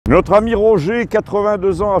Notre ami Roger,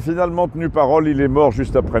 82 ans, a finalement tenu parole. Il est mort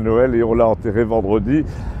juste après Noël et on l'a enterré vendredi.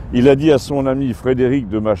 Il a dit à son ami Frédéric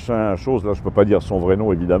de machin chose, là je ne peux pas dire son vrai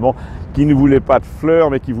nom évidemment, qu'il ne voulait pas de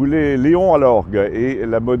fleurs mais qu'il voulait Léon à l'orgue. Et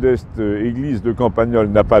la modeste église de Campagnol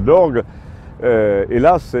n'a pas d'orgue. Et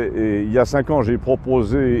là, il y a 5 ans, j'ai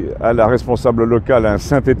proposé à la responsable locale un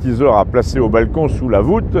synthétiseur à placer au balcon sous la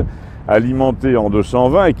voûte, alimenté en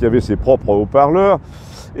 220 et qui avait ses propres haut-parleurs.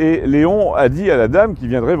 Et Léon a dit à la dame qu'il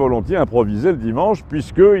viendrait volontiers improviser le dimanche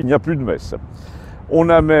puisqu'il n'y a plus de messe. On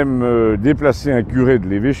a même déplacé un curé de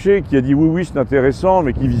l'évêché qui a dit oui, c'est intéressant,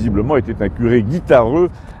 mais qui visiblement était un curé guitareux,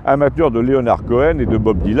 amateur de Leonard Cohen et de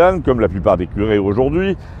Bob Dylan, comme la plupart des curés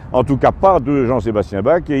aujourd'hui, en tout cas pas de Jean-Sébastien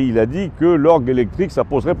Bach, et il a dit que l'orgue électrique, ça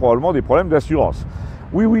poserait probablement des problèmes d'assurance.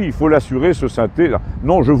 Oui, il faut l'assurer, ce synthé.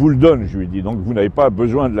 Non, je vous le donne, je lui ai dit, donc vous n'avez pas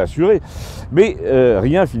besoin de l'assurer. Mais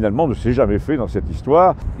rien finalement ne s'est jamais fait dans cette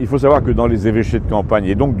histoire. Il faut savoir que dans les évêchés de campagne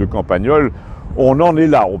et donc de Campagnol, on en est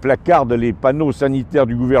là. On placarde les panneaux sanitaires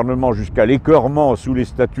du gouvernement jusqu'à l'écœurement sous les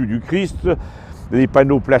statues du Christ. Les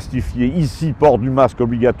panneaux plastifiés ici, port du masque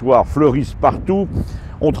obligatoire, fleurissent partout.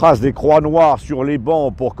 On trace des croix noires sur les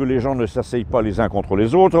bancs pour que les gens ne s'asseyent pas les uns contre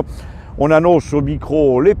les autres. On annonce au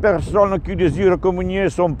micro, les personnes qui désirent communier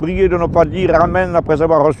sont priées de ne pas dire Amen après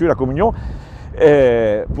avoir reçu la communion,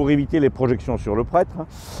 pour éviter les projections sur le prêtre.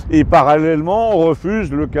 Et parallèlement, on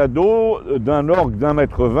refuse le cadeau d'un orgue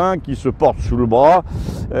d'1,20 m qui se porte sous le bras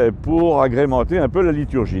pour agrémenter un peu la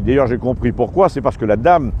liturgie. D'ailleurs, j'ai compris pourquoi, c'est parce que la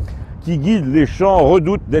dame qui guide les chants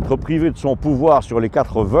redoute d'être privée de son pouvoir sur les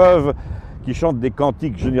 4 veuves qui chantent des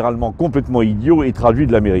cantiques généralement complètement idiots et traduits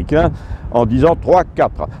de l'américain en disant 3,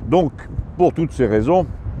 4. Donc, pour toutes ces raisons,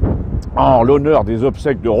 en l'honneur des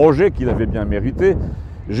obsèques de Roger, qu'il avait bien mérité,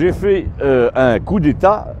 j'ai fait un coup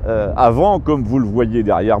d'état avant, comme vous le voyez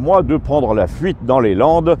derrière moi, de prendre la fuite dans les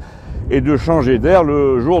Landes et de changer d'air.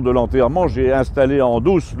 Le jour de l'enterrement, j'ai installé en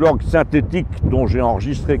douce l'orgue synthétique dont j'ai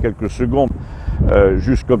enregistré quelques secondes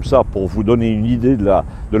juste comme ça pour vous donner une idée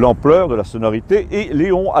de l'ampleur, de la sonorité, et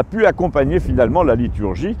Léon a pu accompagner finalement la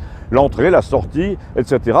liturgie, l'entrée, la sortie,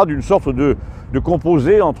 etc., d'une sorte de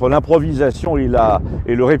composé entre l'improvisation et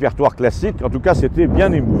le répertoire classique. En tout cas, c'était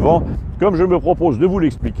bien émouvant, comme je me propose de vous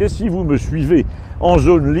l'expliquer si vous me suivez en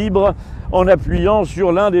zone libre, en appuyant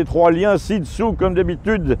sur l'un des 3 liens ci-dessous, comme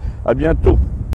d'habitude. À bientôt.